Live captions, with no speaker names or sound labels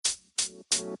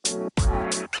What's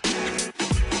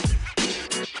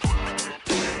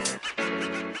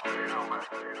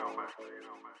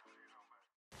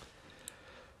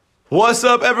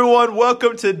up, everyone?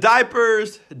 Welcome to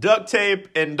Diapers, Duct Tape,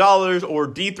 and Dollars, or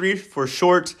D3 for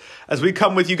short, as we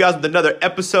come with you guys with another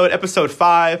episode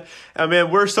 5. And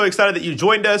man, we're so excited that you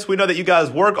joined us. We know that you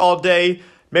guys work all day,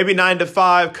 maybe 9 to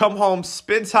 5, come home,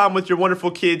 spend time with your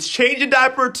wonderful kids, change a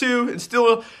diaper or two, and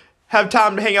still have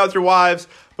time to hang out with your wives.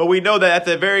 But we know that at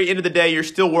the very end of the day, you're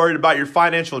still worried about your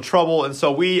financial trouble. And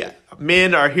so we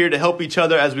men are here to help each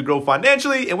other as we grow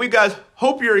financially. And we guys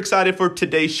hope you're excited for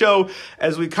today's show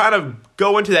as we kind of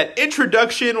go into that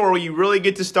introduction where you really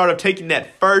get to start of taking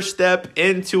that first step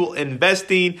into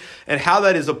investing and how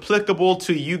that is applicable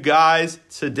to you guys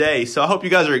today. So I hope you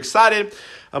guys are excited.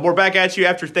 We're back at you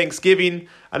after Thanksgiving.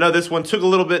 I know this one took a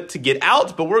little bit to get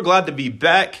out, but we're glad to be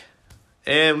back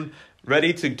and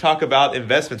ready to talk about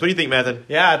investments. What do you think, Mathan?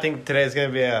 Yeah, I think today is going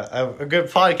to be a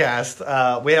good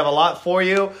podcast. We have a lot for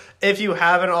you. If you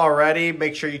haven't already,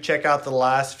 make sure you check out the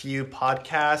last few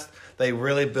podcasts. They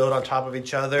really build on top of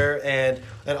each other. And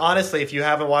honestly, if you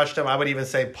haven't watched them, I would even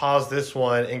say pause this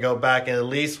one and go back and at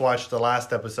least watch the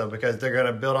last episode, because they're going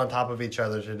to build on top of each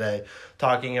other today,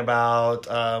 talking about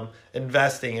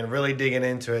investing and really digging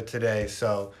into it today.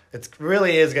 So it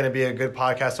really is going to be a good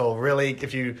podcast. So really,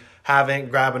 if you haven't,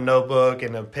 grab a notebook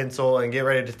and a pencil and get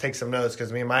ready to take some notes,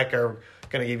 because me and Mike are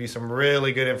going to give you some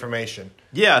really good information.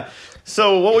 Yeah.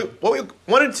 So what we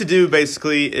wanted to do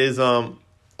basically is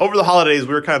over the holidays,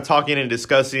 we were kind of talking and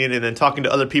discussing and then talking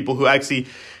to other people who actually,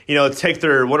 take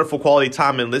their wonderful quality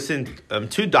time and listen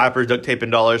to Diapers, Duct Tape,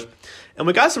 and Dollars. And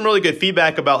we got some really good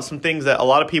feedback about some things that a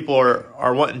lot of people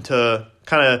are wanting to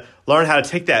kind of learn how to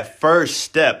take that first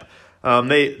step.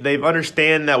 They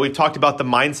understand that we've talked about the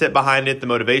mindset behind it, the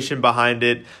motivation behind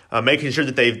it, making sure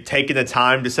that they've taken the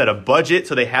time to set a budget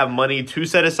so they have money to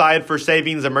set aside for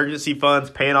savings, emergency funds,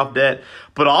 paying off debt,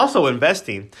 but also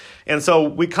investing. And so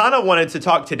we kind of wanted to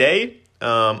talk today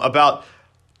about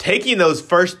taking those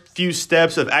first few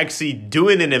steps of actually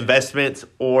doing an investment,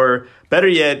 or better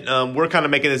yet, we're kind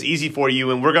of making this easy for you,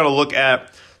 and we're going to look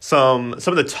at some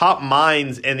of the top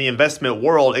minds in the investment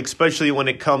world, especially when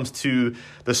it comes to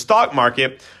the stock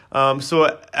market.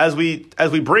 So as we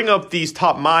bring up these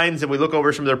top minds and we look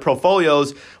over some of their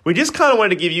portfolios, we just kind of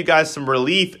wanted to give you guys some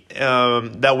relief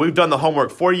that we've done the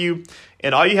homework for you.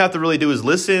 And all you have to really do is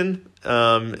listen,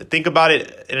 think about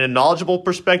it in a knowledgeable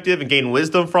perspective and gain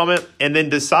wisdom from it, and then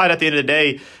decide at the end of the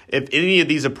day if any of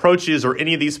these approaches or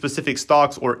any of these specific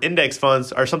stocks or index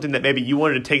funds are something that maybe you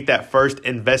wanted to take that first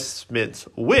investment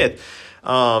with.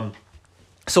 So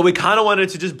we kind of wanted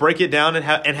to just break it down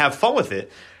and have fun with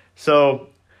it. So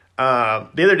the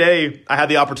other day I had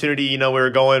the opportunity, we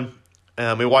were going,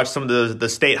 we watched some of the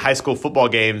state high school football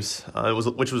games,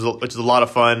 which was a lot of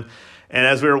fun. And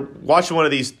as we were watching one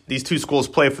of these two schools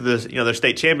play for their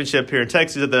state championship here in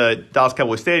Texas at the Dallas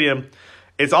Cowboys Stadium,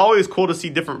 it's always cool to see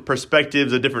different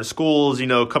perspectives of different schools,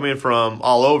 coming from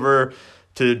all over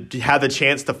to have the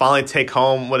chance to finally take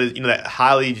home what is, that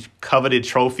highly coveted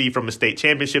trophy from a state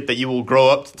championship that you will grow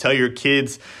up to tell your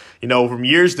kids, from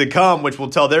years to come, which will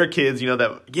tell their kids,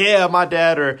 that, yeah, my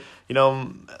dad, or,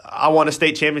 I won a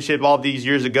state championship all these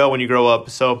years ago when you grow up.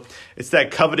 So it's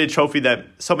that coveted trophy that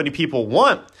so many people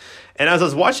want. And as I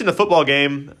was watching the football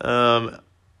game, I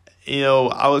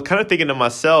was kind of thinking to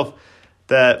myself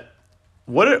that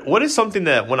what is something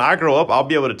that when I grow up, I'll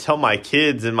be able to tell my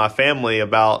kids and my family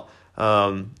about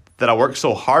that I worked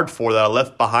so hard for, that I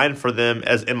left behind for them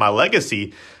as in my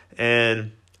legacy.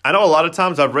 And I know a lot of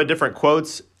times I've read different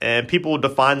quotes and people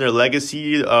define their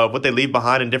legacy, what they leave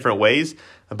behind in different ways.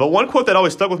 But one quote that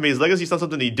always stuck with me is legacy is not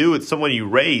something you do, it's someone you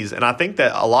raise. And I think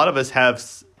that a lot of us have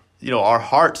our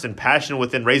hearts and passion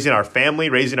within raising our family,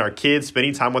 raising our kids,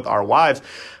 spending time with our wives.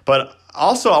 But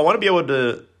also I want to be able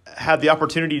to have the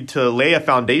opportunity to lay a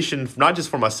foundation, not just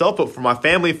for myself, but for my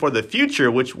family for the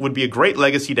future, which would be a great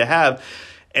legacy to have.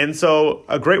 And so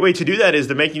a great way to do that is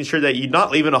to making sure that you're not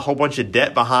leaving a whole bunch of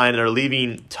debt behind or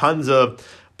leaving tons of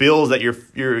bills that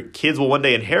your kids will one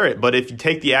day inherit. But if you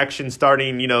take the action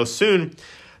starting, soon,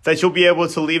 that you'll be able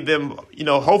to leave them,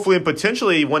 hopefully and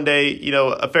potentially one day,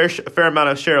 a fair amount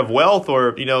of share of wealth,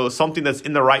 or, something that's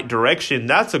in the right direction.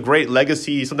 That's a great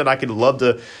legacy, something I could love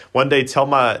to one day tell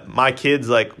my kids,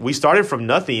 like, we started from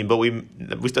nothing, but we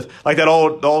like that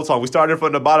old song, we started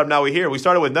from the bottom, now we're here. We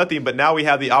started with nothing, but now we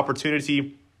have the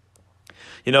opportunity,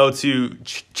 to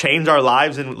change our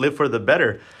lives and live for the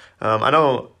better. I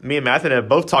know me and Mathan have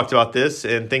both talked about this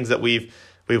and things that we've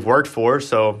worked for.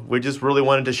 So we just really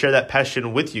wanted to share that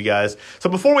passion with you guys. So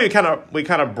before we kind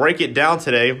of break it down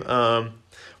today,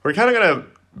 we're kind of going to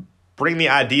bring the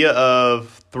idea of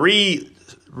three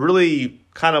really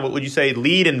kind of, what would you say,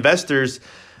 lead investors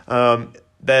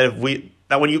that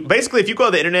when you basically, if you go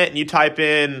to the internet and you type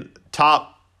in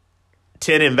top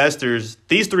 10 investors,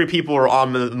 these three people are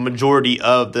on the majority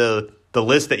of the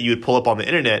list that you would pull up on the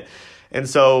internet. And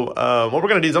so what we're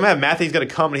going to do is I'm going to have Matthew, he's going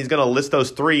to come and he's going to list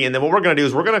those three. And then what we're going to do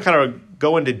is we're going to kind of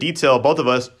go into detail, both of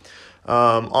us,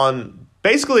 on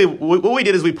basically what we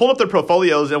did is we pulled up their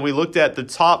portfolios and we looked at the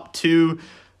top two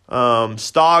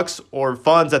stocks or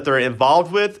funds that they're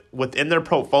involved within their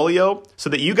portfolio, so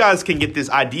that you guys can get this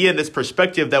idea and this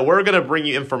perspective that we're going to bring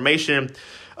you information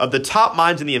of the top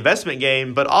minds in the investment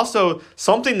game, but also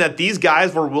something that these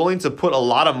guys were willing to put a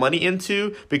lot of money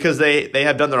into because they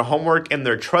have done their homework and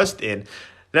their trust in.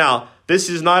 Now, this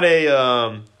is not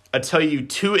a tell you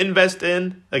to invest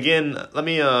in. Again, let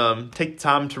me take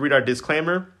time to read our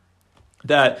disclaimer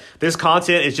that this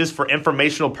content is just for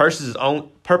informational purposes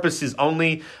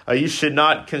only. You should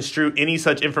not construe any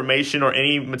such information or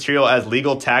any material as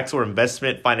legal, tax, or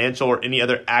investment, financial, or any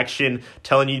other action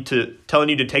telling you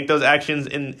to take those actions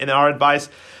in our advice.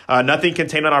 Nothing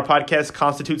contained on our podcast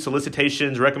constitutes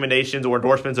solicitations, recommendations, or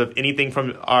endorsements of anything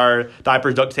from our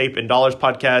Diapers, Duct Tape, and Dollars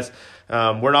podcast.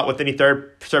 We're not with any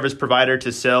third service provider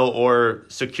to sell or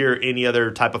secure any other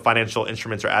type of financial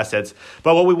instruments or assets.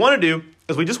 But what we want to do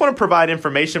is we just want to provide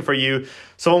information for you.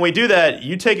 So when we do that,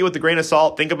 you take it with a grain of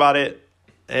salt, think about it,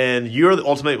 and you're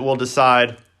ultimately will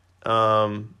decide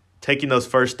taking those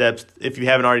first steps, if you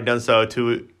haven't already done so,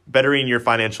 to bettering your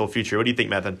financial future. What do you think,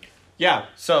 Mathan? Yeah,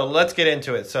 so let's get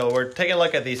into it. So we're taking a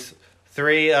look at these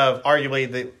three of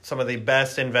arguably some of the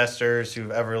best investors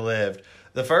who've ever lived.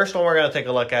 The first one we're going to take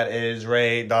a look at is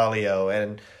Ray Dalio.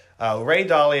 And Ray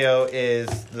Dalio is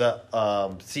the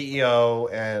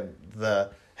CEO and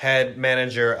the head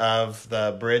manager of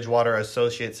the Bridgewater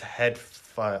Associates hedge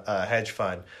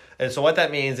fund. And so what that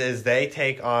means is they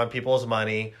take on people's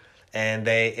money and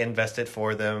they invest it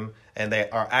for them, and they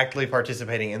are actively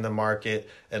participating in the market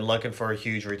and looking for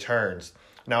huge returns.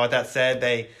 Now, with that said,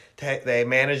 they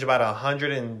manage about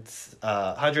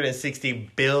 $160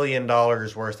 billion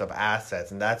worth of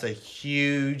assets, and that's a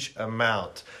huge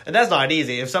amount. And that's not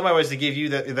easy. If somebody was to give you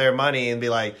their money and be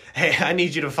like, "Hey, I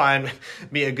need you to find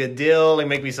me a good deal and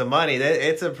make me some money,"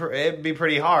 it'd be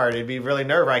pretty hard. It'd be really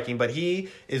nerve-wracking. But he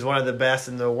is one of the best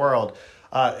in the world.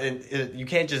 You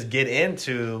can't just get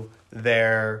into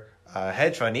their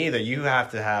hedge fund either. You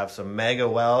have to have some mega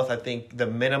wealth. I think the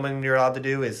minimum you're allowed to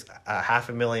do is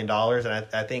 $500,000, and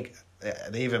I think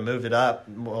they even moved it up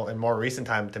in more recent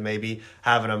time to maybe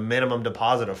having a minimum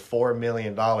deposit of $4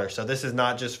 million. So this is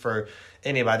not just for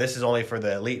anybody. This is only for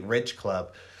the elite rich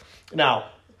club. Now,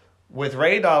 with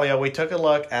Ray Dalio, we took a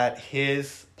look at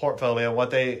his portfolio,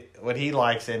 what he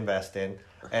likes to invest in,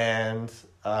 and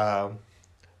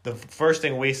the first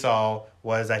thing we saw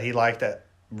was that he liked to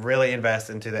really invest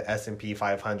into the S&P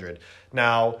 500.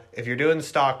 Now, if you're doing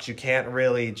stocks, you can't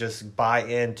really just buy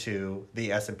into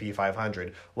the S&P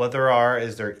 500. What there are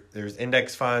is there's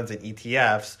index funds and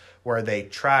ETFs where they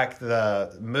track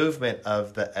the movement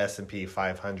of the S&P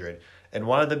 500. And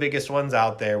one of the biggest ones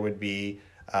out there would be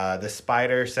the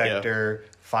Spider Sector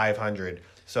 500.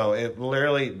 So it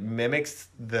literally mimics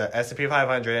the S&P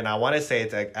 500, and I want to say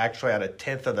it's actually at a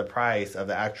tenth of the price of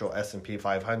the actual S&P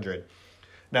 500.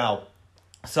 Now,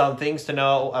 some things to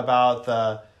know about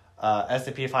the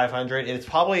S&P 500. It's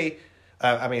probably,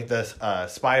 the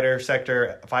Spider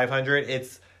Sector 500.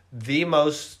 It's the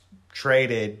most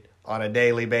traded on a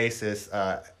daily basis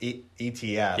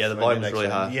ETF. Yeah, the volume is really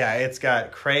high. Yeah, it's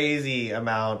got crazy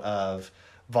amount of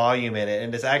volume in it,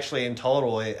 and it's actually in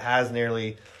total it has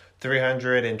nearly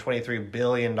 $323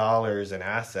 billion in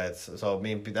assets. So I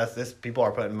mean, people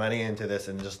are putting money into this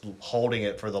and just holding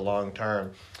it for the long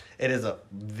term. It is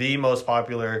the most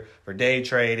popular for day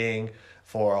trading,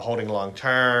 for holding long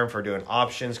term, for doing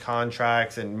options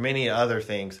contracts, and many other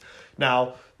things.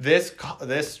 Now, this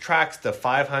tracks the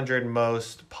 500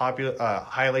 most popular,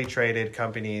 highly traded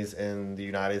companies in the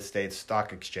United States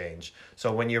Stock Exchange.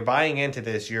 So when you're buying into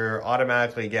this, you're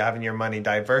automatically having your money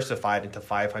diversified into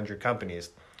 500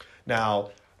 companies. Now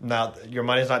your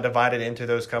money is not divided into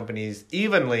those companies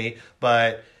evenly,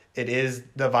 but it is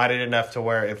divided enough to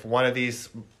where if one of these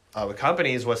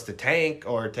companies was to tank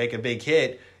or take a big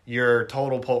hit, your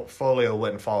total portfolio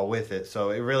wouldn't fall with it.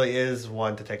 So it really is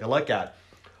one to take a look at.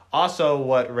 Also,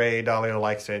 what Ray Dalio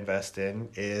likes to invest in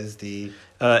is the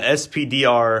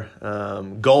SPDR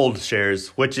gold shares,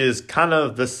 which is kind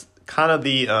of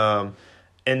the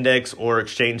index or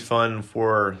exchange fund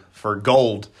for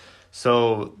gold.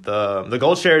 So the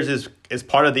gold shares is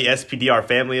part of the SPDR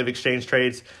family of exchange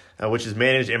trades. which is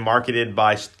managed and marketed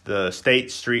by the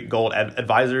State Street Gold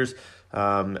Advisors.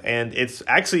 And it's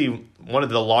actually one of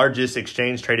the largest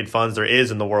exchange-traded funds there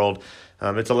is in the world.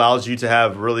 It allows you to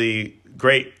have really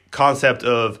great concept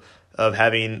of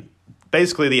having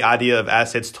basically the idea of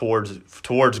assets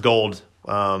towards gold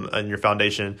in your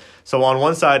foundation. So on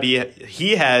one side,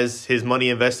 he has his money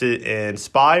invested in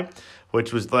SPY,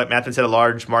 which was, like Matthew said, a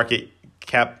large market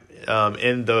cap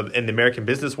in the American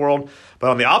business world.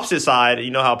 But on the opposite side,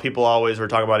 you know how people always were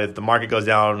talking about if the market goes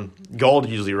down, gold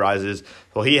usually rises.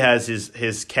 Well, he has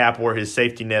his cap or his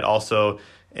safety net also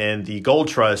in the Gold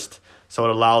Trust. So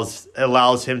it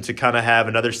allows him to kind of have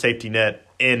another safety net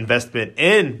investment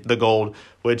in the gold,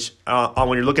 which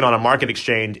when you're looking on a market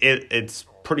exchange, it's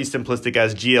pretty simplistic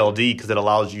as GLD because it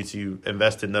allows you to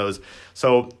invest in those.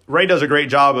 So Ray does a great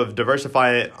job of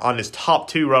diversifying it on his top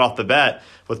two right off the bat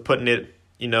with putting it,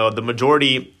 the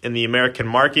majority in the American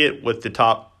market with the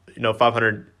top,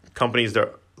 500 companies,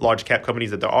 the large cap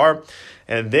companies that there are.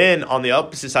 And then on the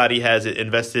opposite side, he has it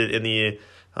invested in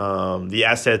the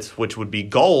assets, which would be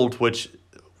gold, which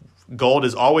gold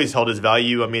has always held its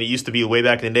value. I mean, it used to be way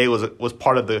back in the day was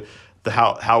part of the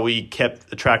how we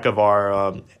kept track of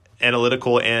our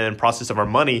analytical and process of our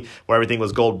money, where everything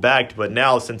was gold backed. But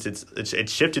now, since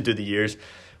it's shifted through the years,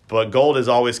 but gold has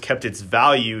always kept its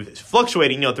value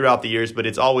fluctuating, throughout the years. But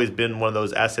it's always been one of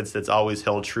those assets that's always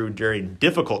held true during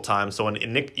difficult times. So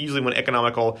usually when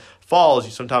economical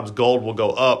falls, sometimes gold will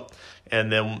go up.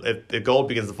 And then if the gold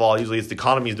begins to fall, usually it's the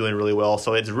economy is doing really well.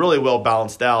 So it's really well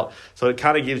balanced out. So it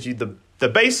kind of gives you the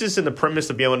basis and the premise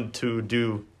of being able to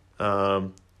do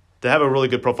to have a really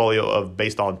good portfolio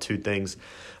based on two things.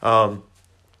 Now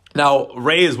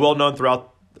Ray is well known throughout.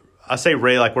 I say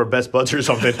Ray like we're best buds or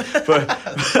something,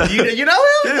 but you know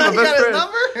him? Yeah, You got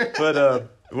his number?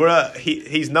 But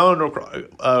he's known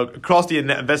across the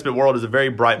investment world as a very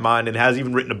bright mind and has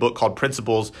even written a book called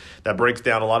Principles that breaks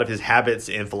down a lot of his habits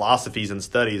and philosophies and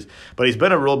studies. But he's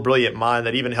been a real brilliant mind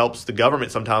that even helps the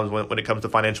government sometimes when it comes to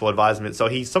financial advisement. So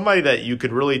he's somebody that you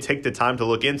could really take the time to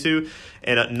look into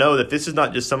and know that this is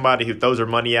not just somebody who throws their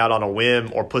money out on a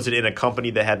whim or puts it in a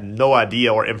company that had no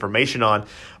idea or information on,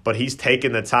 but he's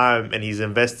taken the time and he's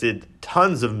invested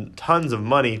tons of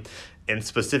money in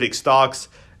specific stocks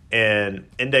and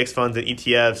index funds and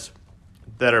ETFs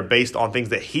that are based on things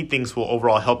that he thinks will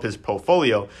overall help his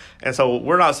portfolio. And so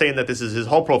we're not saying that this is his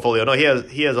whole portfolio. No, he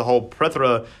has a whole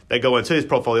plethora that go into his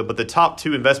portfolio, but the top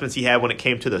two investments he had when it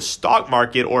came to the stock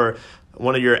market or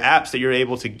one of your apps that you're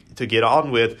able to get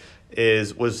on with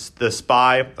was the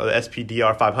SPY or the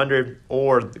SPDR 500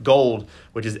 or gold,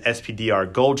 which is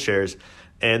SPDR gold shares.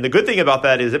 And the good thing about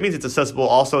that is it means it's accessible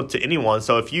also to anyone.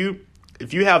 So if you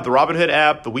have the Robinhood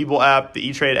app, the Webull app, the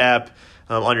E-Trade app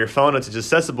on your phone, it's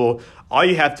accessible. All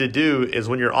you have to do is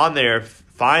when you're on there,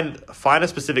 find a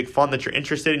specific fund that you're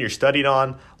interested in, you're studying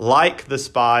on, like the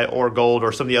SPY or gold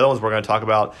or some of the other ones we're going to talk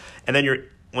about. And then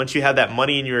once you have that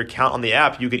money in your account on the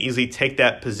app, you can easily take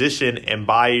that position and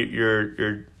buy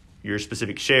your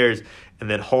specific shares and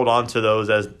then hold on to those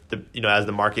as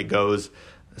the market goes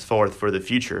forth for the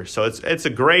future. So it's a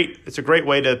great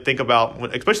way to think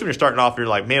about, especially when you're starting off and you're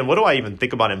like, man, what do I even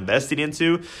think about investing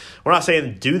into? We're not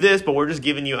saying do this, but we're just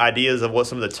giving you ideas of what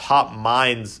some of the top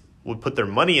minds would put their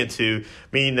money into,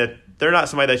 meaning that they're not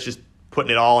somebody that's just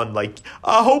putting it all in like,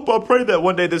 I pray that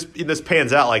one day this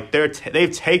pans out. Like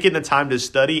they've taken the time to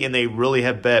study and they really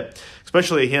have bet,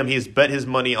 especially him, he's bet his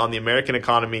money on the American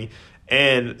economy.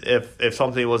 And if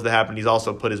something was to happen, he's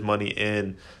also put his money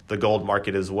in the gold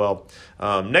market as well.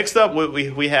 Next up, what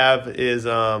we have is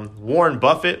Warren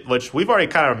Buffett, which we've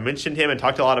already kind of mentioned him and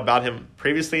talked a lot about him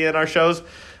previously in our shows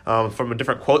from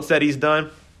different quotes that he's done.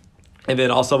 And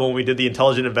then also when we did the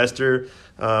Intelligent Investor,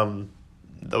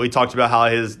 that we talked about how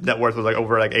his net worth was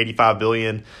over $85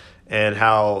 billion and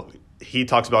how he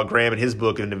talks about Graham in his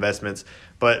book of investments.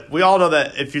 But we all know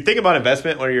that if you think about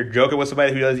investment when you're joking with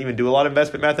somebody who doesn't even do a lot of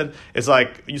investment method, it's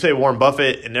like you say Warren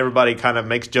Buffett and everybody kind of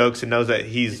makes jokes and knows that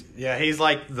he's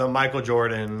like the Michael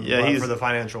Jordan for the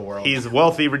financial world. He's a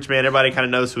wealthy, rich man. Everybody kind of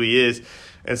knows who he is.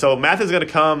 And so Matthew's going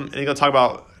to come and he's going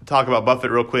to talk about Buffett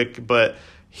real quick. But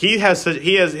we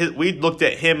looked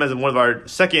at him as one of our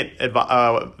second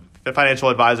financial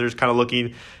advisors, kind of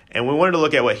looking, and we wanted to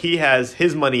look at what he has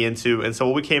his money into. And so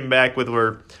what we came back with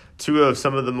were two of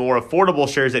some of the more affordable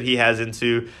shares that he has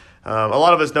into. A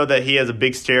lot of us know that he has a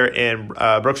big share in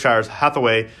Berkshire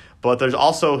Hathaway, but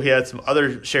he had some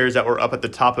other shares that were up at the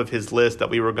top of his list that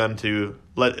we were going to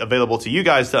let available to you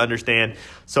guys to understand.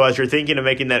 So as you're thinking of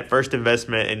making that first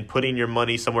investment and putting your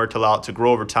money somewhere to allow it to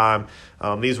grow over time,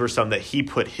 these were some that he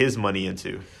put his money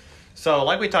into. So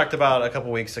like we talked about a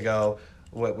couple weeks ago,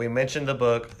 we mentioned the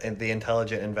book and The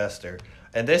Intelligent Investor.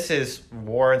 And this is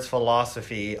Warren's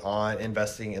philosophy on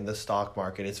investing in the stock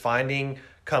market. It's finding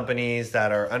companies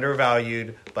that are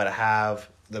undervalued but have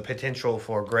the potential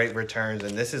for great returns,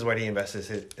 and this is what he invests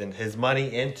his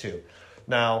money into.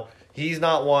 Now, he's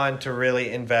not one to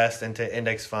really invest into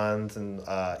index funds and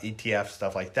ETF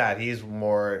stuff like that. He's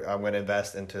more, I'm going to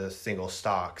invest into single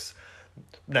stocks.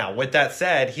 Now, with that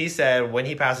said, he said when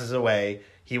he passes away,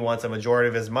 he wants a majority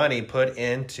of his money put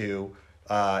into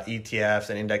ETFs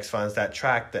and index funds that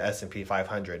track the S&P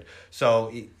 500.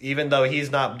 So even though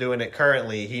he's not doing it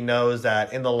currently, he knows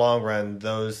that in the long run,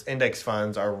 those index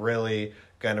funds are really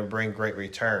going to bring great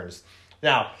returns.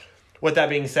 Now, with that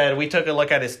being said, we took a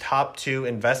look at his top 2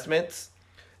 investments,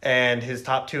 and his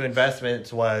top 2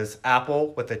 investments was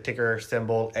Apple with the ticker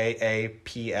symbol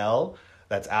AAPL.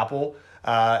 That's Apple.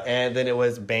 And then it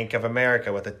was Bank of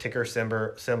America with the ticker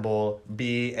symbol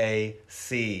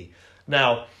BAC.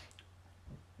 Now,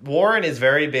 Warren is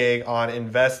very big on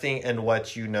investing in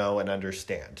what you know and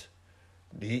understand.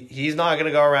 He's not going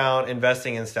to go around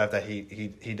investing in stuff that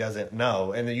he doesn't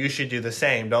know. And you should do the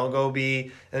same. Don't go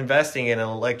be investing in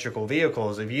electrical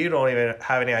vehicles if you don't even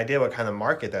have any idea what kind of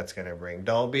market that's going to bring.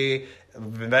 Don't be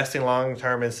investing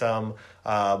long-term in some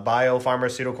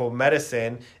biopharmaceutical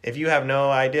medicine if you have no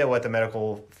idea what the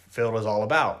medical field is all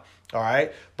about. All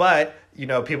right. But,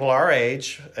 people our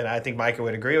age, and I think Micah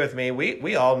would agree with me,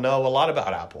 we all know a lot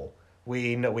about Apple.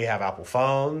 We know we have Apple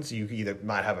phones. You either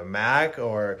might have a Mac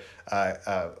or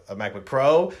a MacBook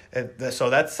Pro.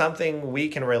 So that's something we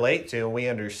can relate to and we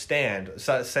understand.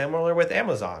 So similar with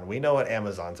Amazon. We know what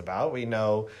Amazon's about. We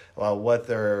know what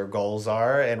their goals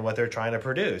are and what they're trying to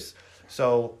produce.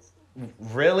 So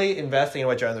really investing in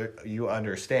what you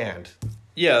understand.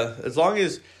 Yeah, as long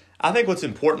as I think what's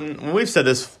important, and we've said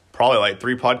this probably like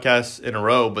 3 podcasts in a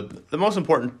row, but the most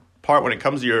important part when it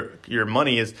comes to your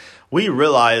money is we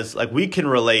realize we can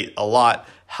relate a lot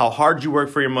how hard you work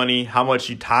for your money, how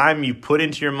much time you put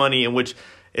into your money, in which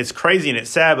it's crazy and it's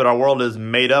sad, but our world is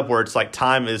made up where it's like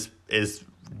time is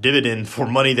dividend for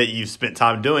money that you've spent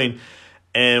time doing.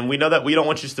 And we know that we don't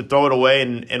want you just to throw it away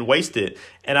and waste it.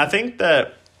 And I think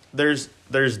that there's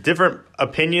different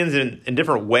opinions in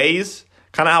different ways.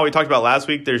 Kind of how we talked about last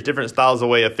week, there's different styles of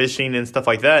way of fishing and stuff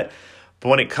like that. But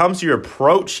when it comes to your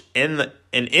approach in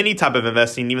any type of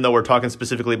investing, even though we're talking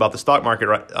specifically about the stock market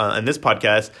in this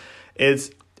podcast,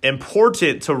 it's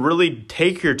important to really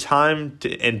take your time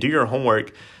and do your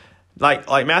homework. Like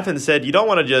Mathen said, you don't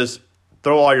want to just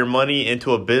throw all your money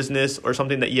into a business or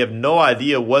something that you have no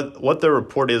idea what their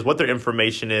report is, what their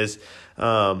information is.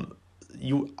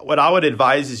 What I would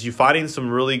advise is you finding some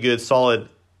really good, solid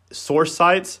source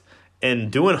sites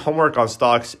and doing homework on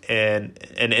stocks and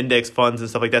index funds and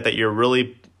stuff like that you're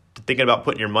really thinking about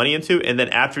putting your money into. And then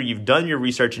after you've done your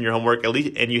research and your homework, at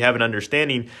least, and you have an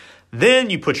understanding,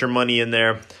 then you put your money in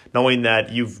there knowing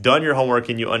that you've done your homework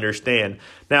and you understand.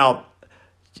 Now,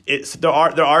 there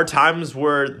are times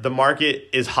where the market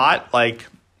is hot, like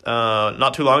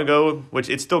not too long ago, which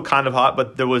it's still kind of hot,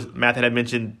 but Matt had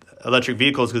mentioned electric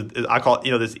vehicles, because I call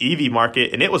it, this EV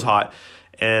market, and it was hot.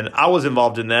 And I was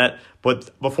involved in that.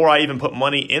 But before I even put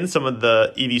money in some of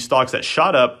the EV stocks that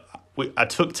shot up, I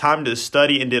took time to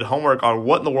study and did homework on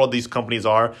what in the world these companies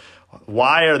are.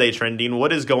 Why are they trending?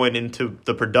 What is going into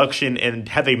the production? And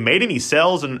have they made any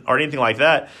sales or anything like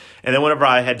that? And then whenever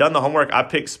I had done the homework, I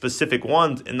picked specific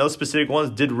ones. And those specific ones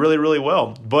did really, really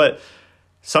well. But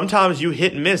sometimes you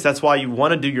hit and miss. That's why you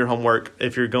want to do your homework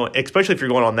especially if you're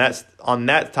going on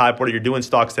that type where you're doing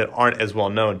stocks that aren't as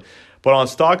well known. But on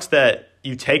stocks that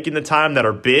you take in the time that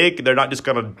are big, they're not just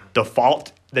going to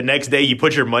default the next day you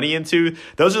put your money into.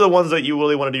 Those are the ones that you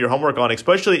really want to do your homework on,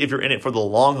 especially if you're in it for the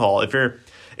long haul. If you're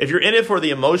in it for the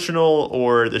emotional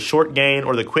or the short gain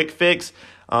or the quick fix,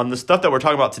 the stuff that we're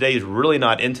talking about today is really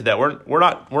not into that. We're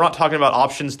not talking about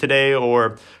options today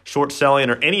or short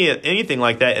selling or anything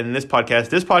like that in this podcast.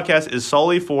 This podcast is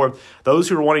solely for those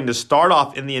who are wanting to start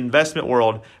off in the investment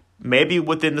world, maybe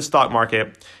within the stock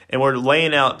market, and we're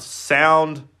laying out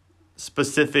sound,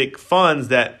 specific funds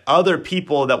that other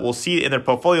people that will see in their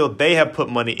portfolio they have put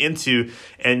money into,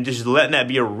 and just letting that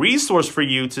be a resource for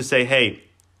you to say, hey,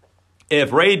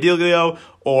 if Ray Dalio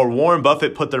or Warren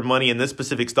Buffett put their money in this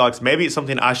specific stocks, maybe it's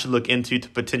something I should look into to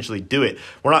potentially do it.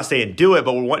 We're not saying do it,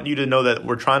 but we want you to know that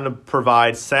we're trying to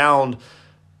provide sound,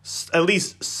 at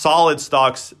least solid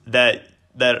stocks that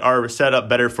are set up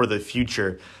better for the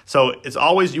future. So you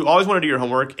always want to do your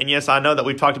homework. And yes, I know that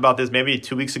we've talked about this maybe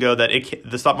 2 weeks ago, that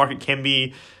the stock market can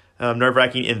be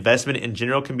nerve-wracking. Investment in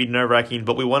general can be nerve-wracking,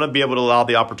 but we want to be able to allow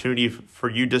the opportunity for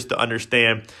you just to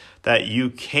understand that you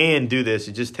can do this.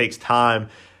 It just takes time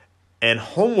and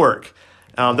homework.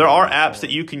 There are apps that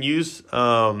you can use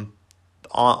on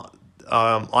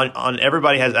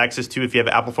everybody has access to if you have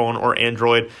an Apple phone or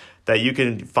Android, that you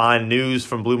can find news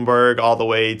from Bloomberg all the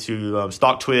way to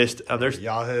StockTwist. There's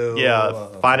Yahoo,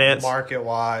 finance, Market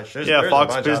Watch, there's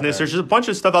Fox Business. There's just a bunch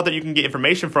of stuff out there you can get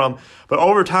information from. But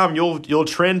over time, you'll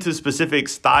trend to specific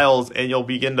styles, and you'll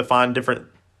begin to find different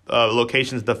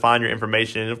locations to find your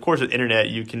information. And of course, with internet,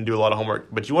 you can do a lot of homework,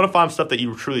 but you want to find stuff that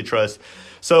you truly trust.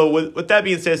 So with that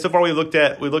being said, so far we looked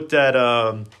at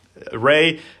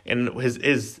Ray and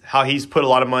his how he's put a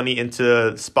lot of money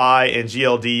into SPY and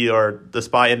GLD, or the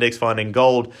SPY index fund, and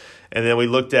gold. And then we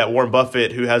looked at Warren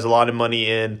Buffett, who has a lot of money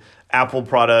in Apple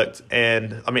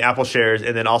Apple shares,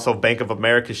 and then also Bank of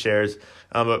America shares.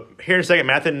 But here in a second,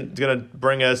 Matthew is going to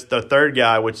bring us the third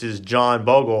guy, which is John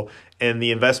Bogle, and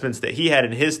the investments that he had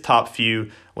in his top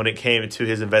few when it came to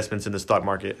his investments in the stock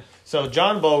market. So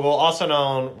John Bogle, also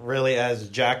known really as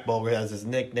Jack Bogle, as his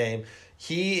nickname,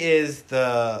 he is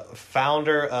the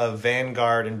founder of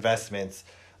Vanguard Investments,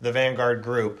 the Vanguard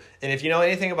Group. And if you know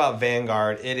anything about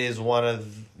Vanguard, it is one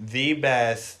of the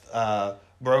best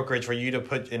brokerage for you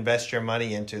to invest your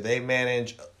money into. They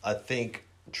manage, I think,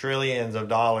 trillions of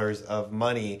dollars of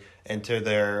money into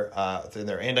their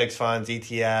index funds,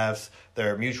 ETFs,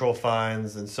 their mutual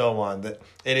funds, and so on. That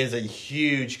it is a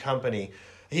huge company.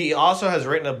 He also has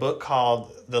written a book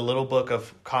called The Little Book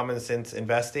of Common Sense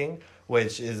Investing,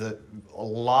 which is has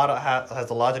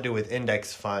a lot to do with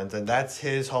index funds, and that's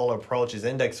his whole approach, is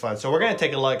index funds. So we're going to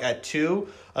take a look at two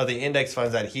of the index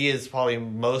funds that he is probably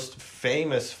most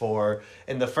famous for,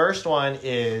 and the first one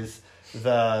is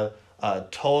the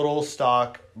Total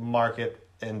Stock Market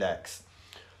Index.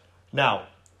 Now,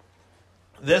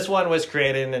 this one was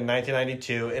created in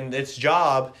 1992, and its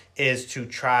job is to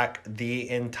track the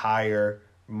entire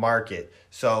market.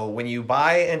 So when you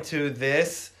buy into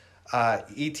this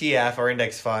ETF or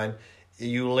index fund,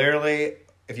 you literally,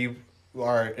 if you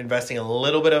are investing a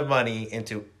little bit of money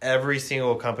into every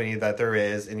single company that there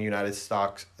is in the United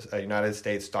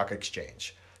States Stock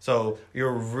Exchange. So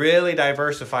you're really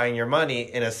diversifying your money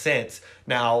in a sense.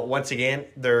 Now, once again,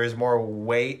 there is more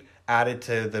weight added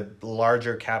to the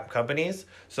larger cap companies.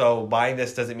 So buying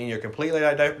this doesn't mean you're completely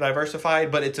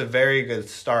diversified, but it's a very good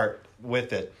start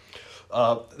with it.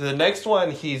 The next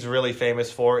one he's really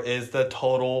famous for is the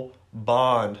total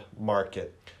bond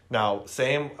market. Now,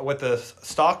 same with the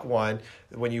stock one.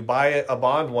 When you buy a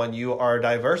bond one, you are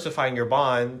diversifying your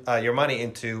money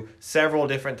into several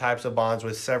different types of bonds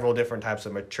with several different types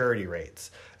of maturity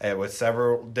rates and with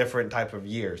several different type of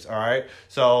years. All right.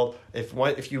 So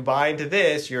if you buy into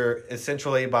this, you're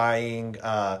essentially buying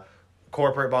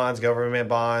corporate bonds, government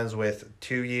bonds with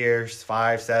 2 years,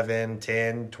 5, 7,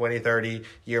 10, 20, 30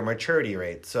 year maturity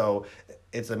rates. So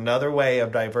it's another way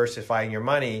of diversifying your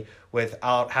money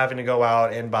without having to go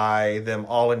out and buy them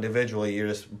all individually. You're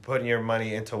just putting your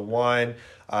money into one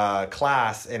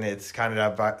class, and it's kind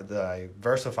of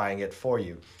diversifying it for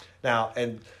you. Now,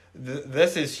 and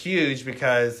this is huge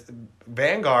because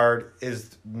Vanguard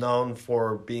is known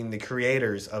for being the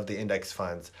creators of the index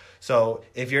funds. So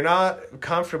if you're not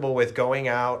comfortable with going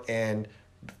out and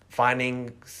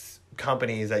finding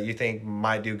companies that you think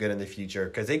might do good in the future,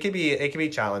 because it could be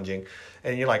challenging,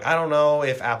 and you're like, I don't know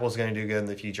if Apple's going to do good in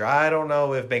the future, I don't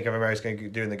know if Bank of America is going to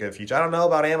do in the good future, I don't know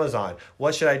about Amazon,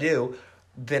 what should I do?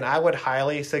 Then I would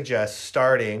highly suggest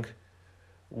starting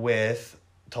with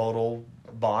total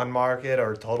bond market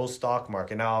or total stock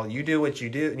market. Now, you do what you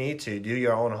need to do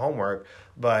your own homework,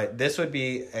 but this would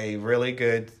be a really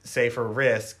good, safer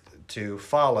risk to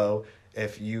follow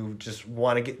if you just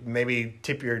want to maybe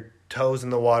tip your toes in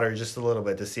the water just a little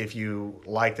bit to see if you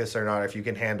like this or not, if you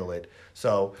can handle it.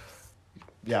 So,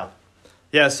 yeah.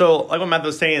 So, like what Matt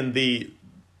was saying, the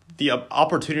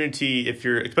opportunity,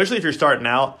 especially if you're starting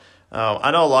out,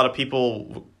 I know a lot of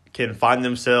people can find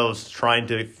themselves trying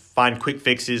to find quick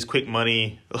fixes, quick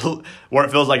money, where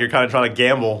it feels like you're kind of trying to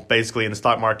gamble, basically, in the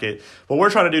stock market. What we're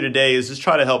trying to do today is just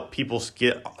try to help people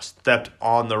get stepped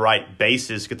on the right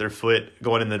basis, get their foot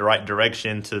going in the right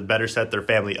direction to better set their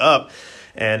family up.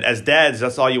 And as dads,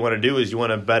 that's all you want to do, is you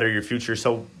want to better your future.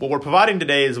 So what we're providing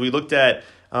today is we looked at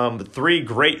 3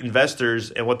 great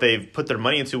investors and what they've put their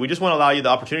money into. We just want to allow you the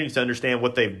opportunity to understand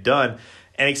what they've done.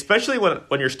 And especially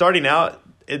when you're starting out,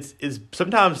 it's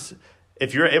sometimes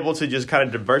if you're able to just kind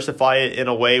of diversify it in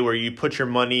a way where you put your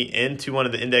money into one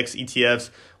of the index ETFs,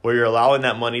 where you're allowing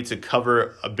that money to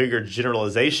cover a bigger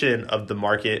generalization of the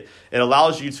market, it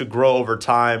allows you to grow over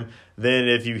time than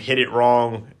if you hit it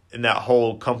wrong and that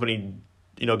whole company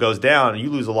goes down, you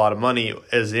lose a lot of money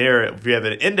as there. If you have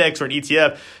an index or an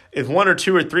ETF, if one or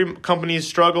two or three companies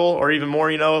struggle or even more,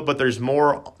 but there's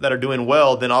more that are doing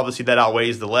well, then obviously that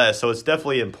outweighs the less. So it's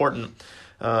definitely important.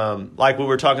 Like we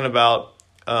were talking about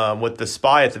with the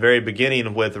SPY at the very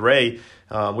beginning with Ray,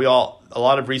 a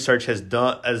lot of research has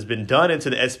been done into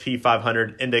the SP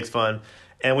 500 index fund,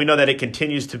 and we know that it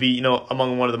continues to be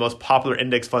among one of the most popular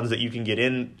index funds that you can get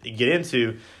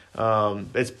into.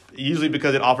 It's usually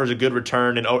because it offers a good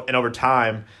return and over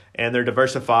time, and they're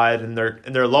diversified and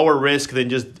they're lower risk than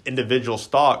just individual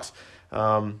stocks.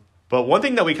 But one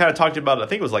thing that we kind of talked about, I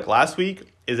think it was like last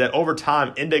week, is that over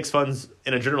time, index funds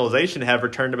in a generalization have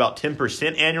returned about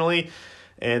 10% annually.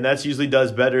 And that's usually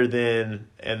does better than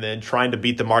trying to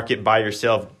beat the market by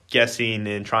yourself, guessing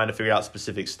and trying to figure out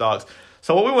specific stocks.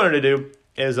 So what we wanted to do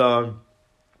is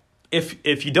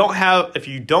if you don't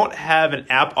have an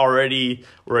app already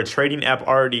or a trading app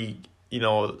already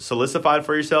solidified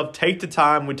for yourself, take the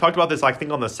time. We talked about this, I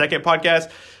think, on the second podcast.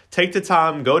 Take the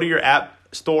time, go to your app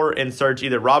store and search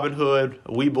either Robinhood,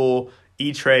 Webull,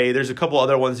 E-Trade. There's a couple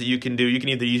other ones that you can do. You can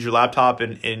either use your laptop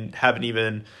and have an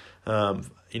even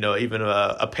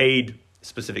a paid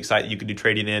specific site that you can do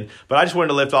trading in. But I just wanted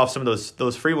to lift off some of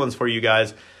those free ones for you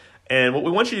guys. And what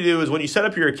we want you to do is when you set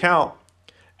up your account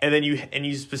and then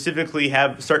you specifically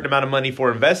have a certain amount of money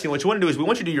for investing, what you want to do is we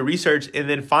want you to do your research and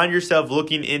then find yourself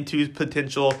looking into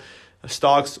potential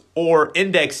stocks or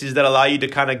indexes that allow you to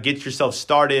kind of get yourself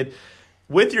started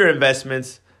with your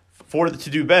investments to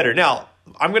do better. Now,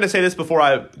 I'm going to say this before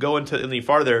I go into any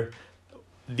farther.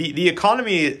 The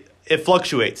economy, it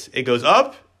fluctuates. It goes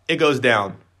up, it goes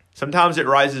down. Sometimes it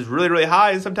rises really, really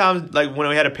high, and sometimes, like when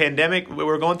we had a pandemic we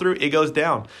were going through, it goes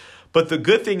down. But the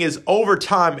good thing is over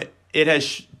time, it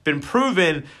has been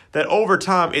proven that over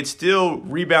time, it still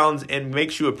rebounds and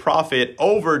makes you a profit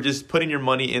over just putting your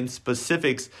money in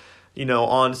specifics,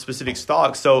 on specific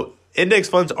stocks. So index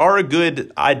funds are a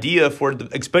good idea for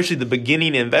especially the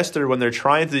beginning investor when they're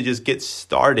trying to just get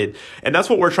started. And that's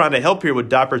what we're trying to help here with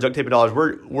Diapers, Duct Tape, and Dollars.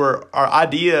 Our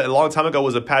idea a long time ago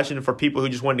was a passion for people who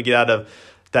just wanted to get out of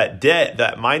that debt,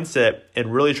 that mindset,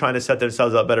 and really trying to set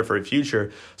themselves up better for the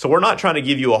future. So we're not trying to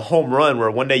give you a home run where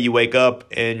one day you wake up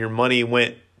and your money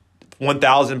went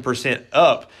 1,000%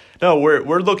 up. No,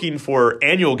 we're looking for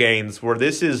annual gains where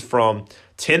this is from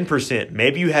 10%.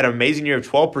 Maybe you had an amazing year of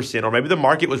 12%, or maybe the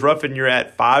market was rough and you're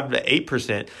at 5 to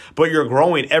 8%, but you're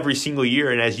growing every single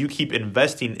year. And as you keep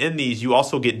investing in these, you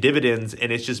also get dividends,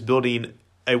 and it's just building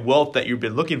a wealth that you've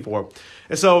been looking for.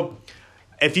 And so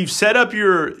if you've set up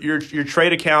your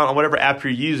trade account on whatever app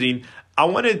you're using,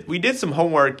 we did some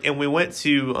homework and we went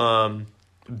to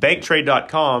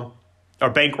banktrade.com or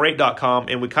bankrate.com,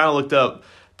 and we kind of looked up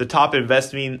the top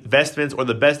investments or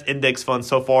the best index funds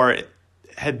so far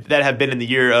that have been in the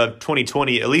year of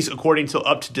 2020, at least according to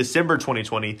up to December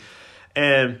 2020.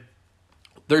 And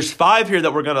there's 5 here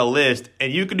that we're going to list,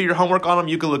 and you can do your homework on them.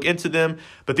 You can look into them,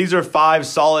 but these are 5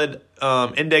 solid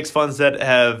index funds that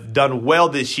have done well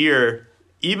this year,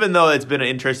 even though it's been an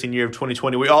interesting year of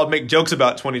 2020. We all make jokes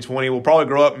about 2020. We'll probably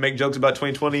grow up and make jokes about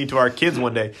 2020 to our kids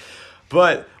one day.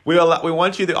 But we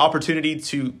want you the opportunity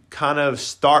to kind of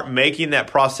start making that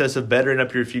process of bettering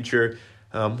up your future.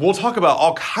 We'll talk about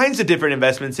all kinds of different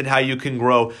investments and how you can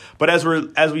grow. But as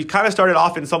we kind of started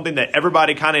off in something that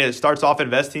everybody kind of starts off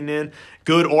investing in,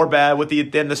 good or bad,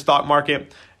 within the stock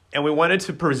market, and we wanted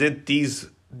to present these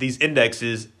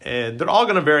indexes, and they're all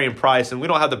going to vary in price, and we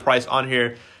don't have the price on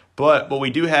here. But what we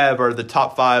do have are the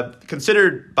top 5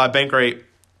 considered by Bankrate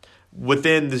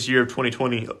within this year of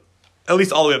 2020, at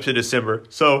least all the way up to December.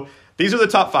 So these are the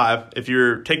top 5. If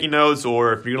you're taking notes,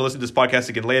 or if you're going to listen to this podcast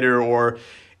again later, or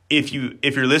if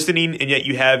you're listening and yet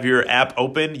you have your app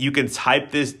open, you can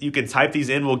type these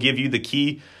in. We'll give you the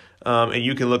key, and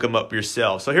you can look them up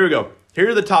yourself. So here we go. Here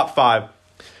are the top 5,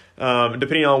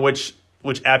 depending on which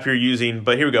app you're using.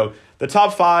 But here we go. The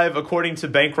top 5, according to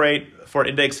Bankrate, for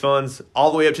index funds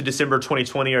all the way up to December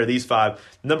 2020 are these 5.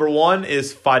 Number 1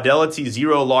 is Fidelity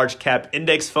Zero Large Cap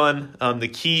Index Fund. The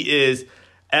key is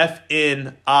FNILX.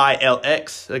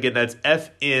 Again, that's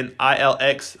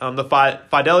FNILX. The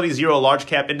Fidelity Zero Large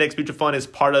Cap Index Mutual Fund is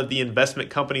part of the investment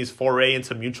company's foray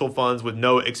into mutual funds with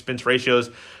no expense ratios.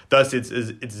 Thus, it's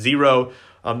zero.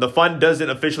 The fund doesn't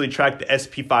officially track the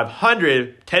SP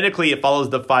 500. Technically, it follows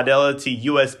the Fidelity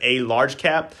USA Large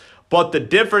Cap. But the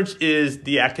difference is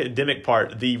the academic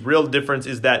part. The real difference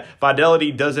is that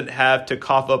Fidelity doesn't have to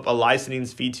cough up a licensing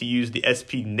fee to use the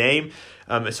SP name.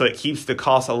 So it keeps the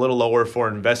cost a little lower for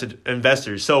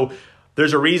investors. So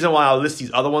there's a reason why I list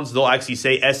these other ones. They'll actually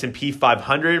say S&P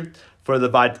 500. for the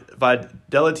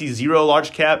Fidelity Zero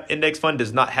Large Cap Index Fund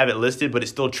does not have it listed, but it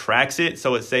still tracks it,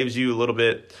 so it saves you a little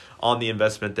bit on the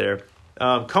investment there.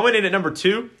 Coming in at number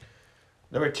 2.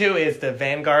 Number 2 is the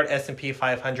Vanguard S&P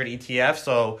 500 ETF.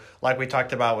 So, like we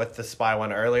talked about with the SPY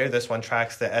one earlier, this one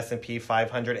tracks the S&P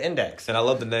 500 index. And I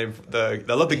love the name. I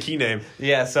love the key name.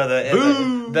 Yeah. So the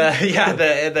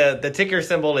ticker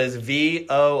symbol is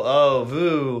VOO.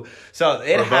 VOO. So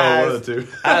it has.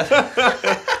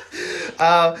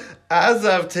 As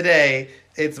of today,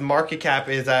 its market cap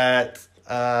is at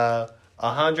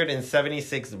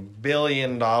 $176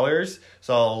 billion.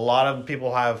 So a lot of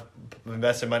people have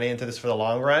invested money into this for the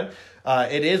long run.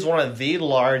 It is one of the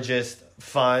largest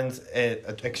funds,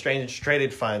 exchange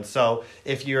traded funds. So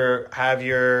if you have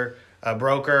your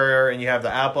broker and you have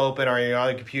the app open or you're on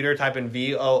the computer, type in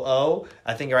VOO.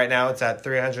 I think right now it's at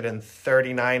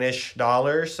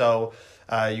 $339-ish. So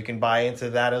you can buy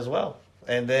into that as well.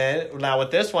 And then now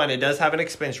with this one, it does have an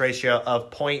expense ratio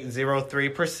of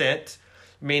 0.03%.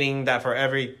 Meaning that for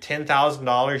every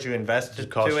 $10,000 you invest it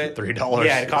costs to you it, $3.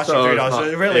 Yeah, it costs you $3.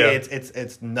 So really,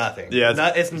 it's nothing.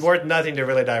 Yeah, it's worth nothing to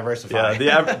really diversify.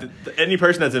 Yeah, any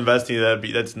person that's investing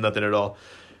that's nothing at all.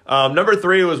 Number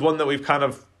 3 was one that we kind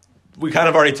of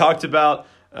already talked about.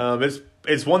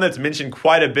 It's one that's mentioned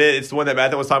quite a bit. It's the one that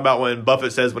Matthew was talking about when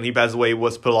Buffett says when he passes away, he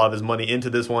wants to put a lot of his money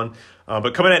into this one.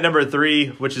 But coming at number 3,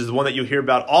 which is the one that you hear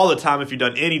about all the time if you've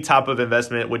done any type of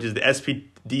investment, which is the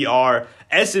SPDR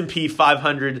S&P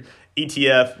 500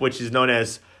 ETF, which is known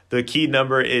as the key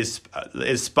number is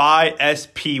SPY,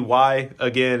 SPY.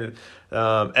 Again,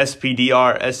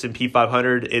 SPDR S&P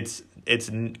 500. Its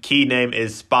key name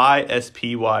is SPY,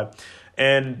 SPY.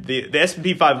 And the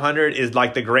S&P 500 is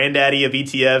like the granddaddy of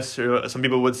ETFs, or some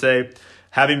people would say.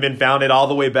 Having been founded all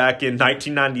the way back in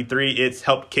 1993, it's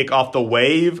helped kick off the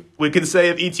wave, we can say,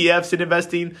 of ETFs in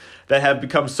investing that have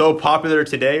become so popular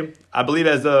today. I believe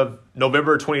as of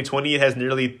November 2020, it has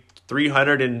nearly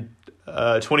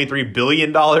 $323 billion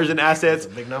in assets. That's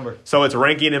a big number. So it's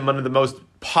ranking in one of the most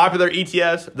popular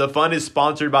ETFs. The fund is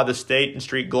sponsored by the State and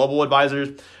Street Global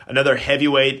Advisors, another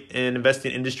heavyweight in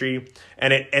investing industry,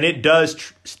 and it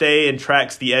does stay and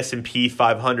tracks the S&P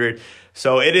 500.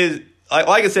 So it is,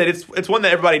 like I said, it's one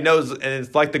that everybody knows, and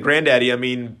it's like the granddaddy. I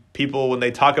mean, people when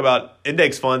they talk about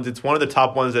index funds, it's one of the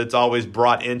top ones that's always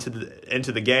brought into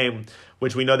the game,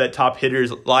 which we know that top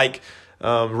hitters like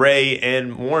Ray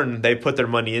and Warren, they put their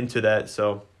money into that.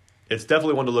 So it's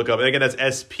definitely one to look up. And again,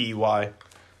 that's SPY.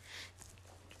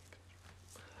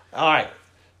 All right.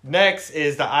 Next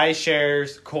is the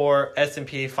iShares Core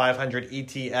S&P 500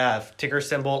 ETF, ticker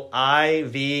symbol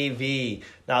IVV.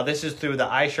 Now, this is through the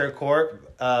iShares Core.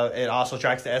 It also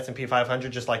tracks the S&P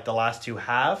 500 just like the last two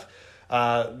have.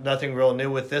 Nothing real new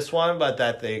with this one, but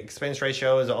that the expense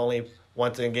ratio is only,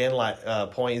 once again, like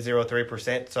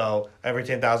 0.03%. So every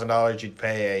 $10,000, you'd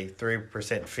pay a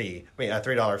 3% fee. I mean, a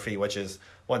 $3 fee, which is,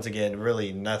 once again,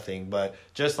 really nothing. But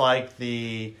just like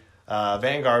the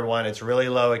Vanguard one, it's really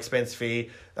low expense fee.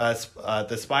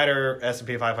 The Spider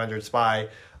S&P 500 SPY,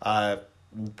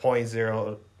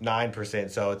 0.09%.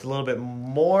 So it's a little bit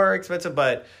more expensive,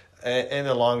 but in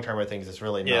the long term of things, it's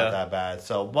really not that bad.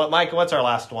 So, Mike, what's our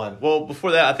last one? Well,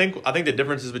 before that, I think the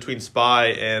differences between SPY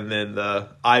and then the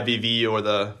IVV or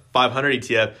the 500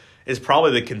 ETF is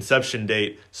probably the conception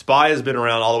date. SPY has been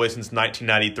around all the way since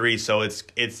 1993, so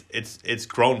it's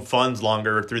grown funds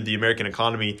longer through the American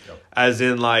economy. Yep. As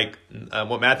in, like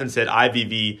what Matthew said,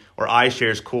 IVV or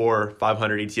iShares Core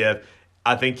 500 ETF.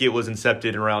 I think it was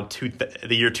incepted around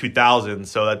the year 2000,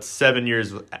 so that's 7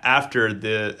 years after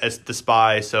the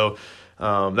SPY. So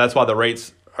that's why the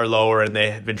rates are lower, and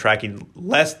they have been tracking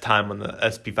less time on the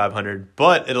S&P 500.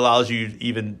 But it allows you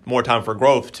even more time for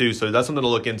growth too. So that's something to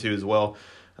look into as well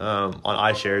on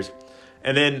iShares.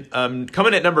 And then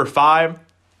coming at number 5,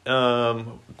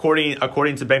 according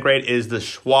to Bankrate, is the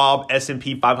Schwab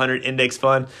S&P 500 Index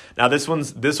Fund. Now this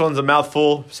one's a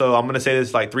mouthful, so I'm going to say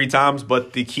this like 3 times,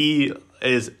 but the key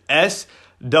is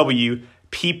SWPPX.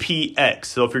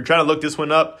 So if you're trying to look this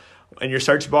one up in your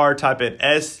search bar, type in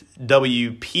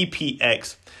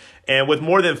SWPPX. And with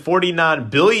more than $49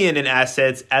 billion in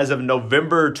assets as of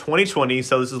November 2020,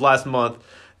 so this is last month,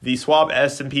 the Schwab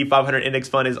S&P 500 Index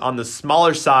Fund is on the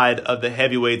smaller side of the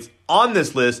heavyweights on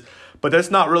this list, but that's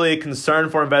not really a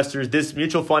concern for investors. This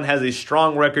mutual fund has a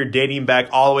strong record dating back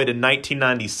all the way to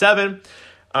 1997,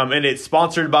 and it's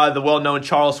sponsored by the well-known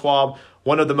Charles Schwab,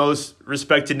 one of the most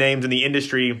respected names in the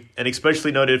industry, and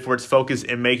especially noted for its focus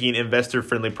in making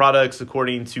investor-friendly products,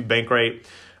 according to Bankrate.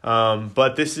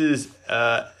 But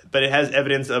it has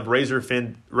evidence of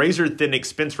razor-thin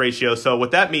expense ratio. So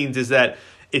what that means is that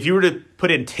if you were to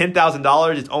put in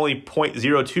 $10,000, it's only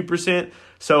 0.02%.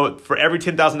 So for every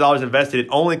 $10,000 invested, it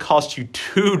only costs you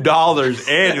 $2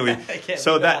 annually.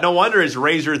 So that no wonder it's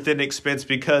razor thin expense,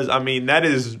 because I mean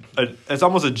it's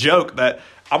almost a joke that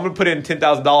I'm gonna put in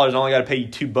 $10,000 and I only got to pay you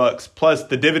 $2 plus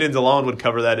the dividends alone would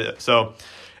cover that. So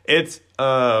it's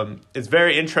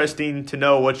very interesting to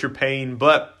know what you're paying,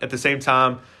 but at the same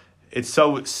time, it's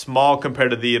so small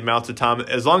compared to the amounts of time.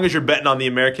 As long as you're betting on the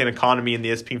American economy and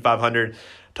the S&P 500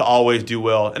 to always do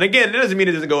well. And again, it doesn't mean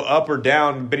it doesn't go up or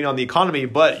down betting on the economy,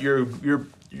 but you're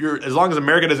as long as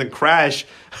America doesn't crash,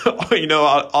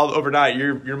 all overnight,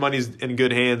 your money's in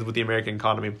good hands with the American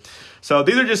economy. So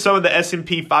these are just some of the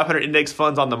S&P 500 index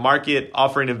funds on the market,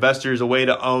 offering investors a way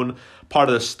to own part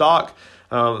of the stock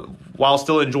while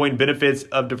still enjoying benefits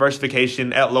of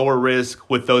diversification at lower risk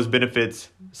with those benefits.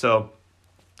 So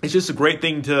it's just a great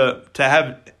thing to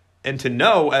have and to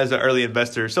know as an early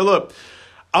investor. So look,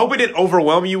 I hope we didn't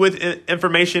overwhelm you with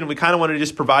information. We kind of wanted to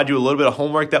just provide you a little bit of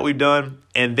homework that we've done.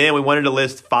 And then we wanted to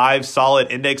list 5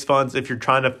 solid index funds if you're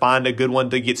trying to find a good one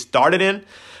to get started in.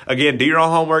 Again, do your own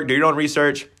homework, do your own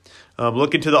research.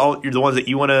 Look into the ones that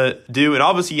you want to do. And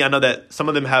obviously, I know that some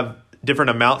of them have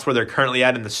different amounts where they're currently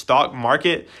at in the stock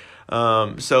market.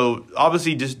 So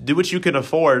obviously, just do what you can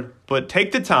afford. But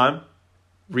take the time,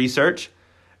 research,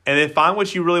 and then find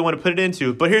what you really want to put it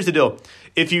into. But here's the deal.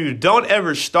 If you don't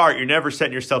ever start, you're never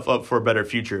setting yourself up for a better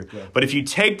future. Yeah. But if you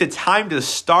take the time to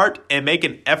start and make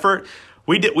an effort,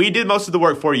 we did most of the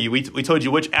work for you. We told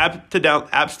you which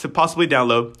apps to possibly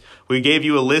download. We gave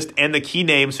you a list and the key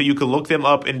names so you can look them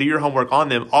up and do your homework on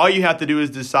them. All you have to do is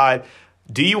decide,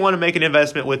 do you want to make an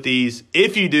investment with these?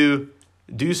 If you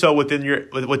do so within your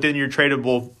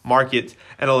tradable market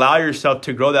and allow yourself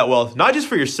to grow that wealth, not just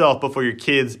for yourself, but for your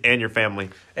kids and your family.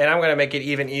 And I'm going to make it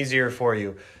even easier for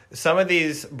you. Some of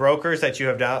these brokers that you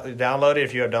have downloaded,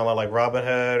 if you have downloaded like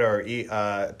Robinhood or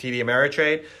TD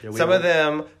Ameritrade, some of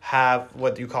them have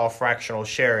what you call fractional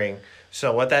sharing.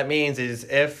 So what that means is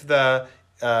if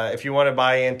you want to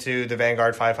buy into the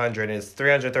Vanguard 500 and it's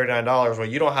 $339, well,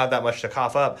 you don't have that much to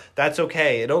cough up. That's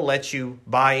okay. It'll let you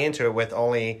buy into it with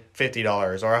only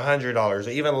 $50 or $100 or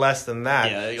even less than that.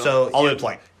 Yeah, so all the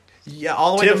way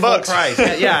all the way to full price.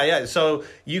 Yeah. So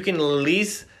you can at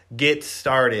least get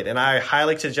started, and I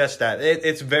highly suggest that.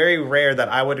 It's very rare that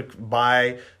I would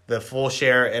buy the full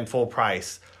share and full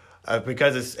price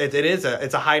because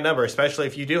it's a high number, especially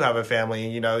if you do have a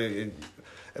family.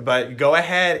 But go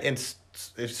ahead and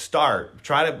start.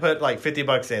 Try to put like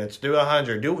 $50 in. Do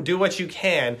 100. Do what you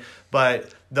can, but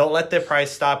don't let the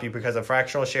price stop you because of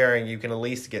fractional sharing. You can at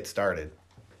least get started.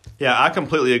 Yeah, I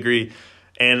completely agree,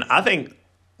 and I think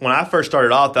when I first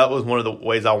started off, that was one of the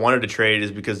ways I wanted to trade,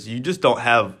 is because you just don't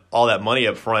have all that money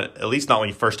up front, at least not when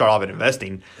you first start off in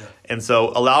investing. Yeah. And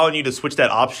so allowing you to switch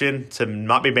that option to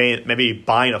not be maybe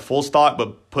buying a full stock,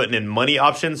 but putting in money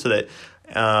options so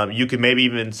that you can maybe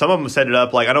even, some of them set it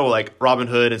up, like I know like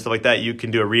Robinhood and stuff like that, you can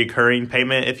do a reoccurring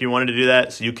payment if you wanted to do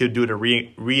that. So you could do it a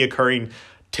reoccurring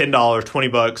 $10,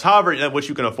 $20, however, what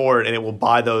you can afford, and it will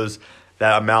buy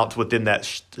that amount within that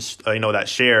that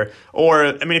share. Or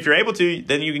I mean, if you're able to,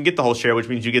 then you can get the whole share, which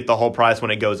means you get the whole price when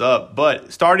it goes up.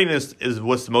 But starting is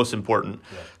what's the most important.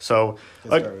 Yeah. So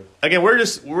again, we're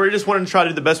just wanting to try to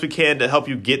do the best we can to help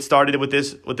you get started with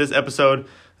this episode.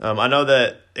 I know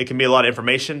that it can be a lot of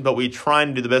information, but we try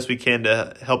and do the best we can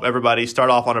to help everybody start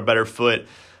off on a better foot.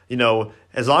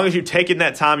 As long as you've taken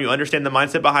that time, you understand the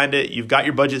mindset behind it, you've got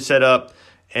your budget set up,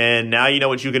 and now you know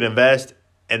what you can invest.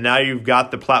 And now you've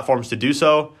got the platforms to do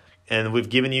so, and we've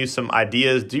given you some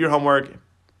ideas. Do your homework,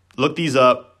 look these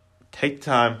up, take the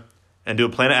time, and do a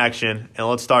plan of action, and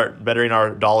let's start bettering our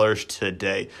dollars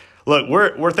today. Look,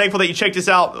 we're thankful that you checked us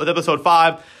out with episode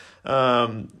 5.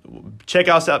 Check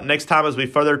us out next time as we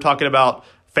further talking about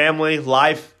family,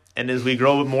 life, and as we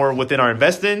grow more within our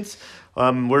investments.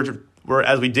 We're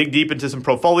as we dig deep into some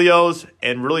portfolios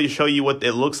and really show you what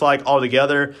it looks like all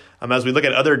together as we look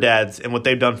at other dads and what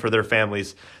they've done for their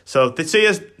families. So see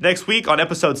us next week on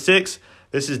episode 6.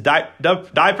 This is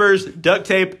Diapers, Duct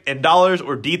Tape, and Dollars,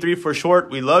 or D3 for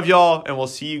short. We love y'all, and we'll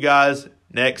see you guys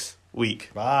next week.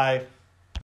 Bye.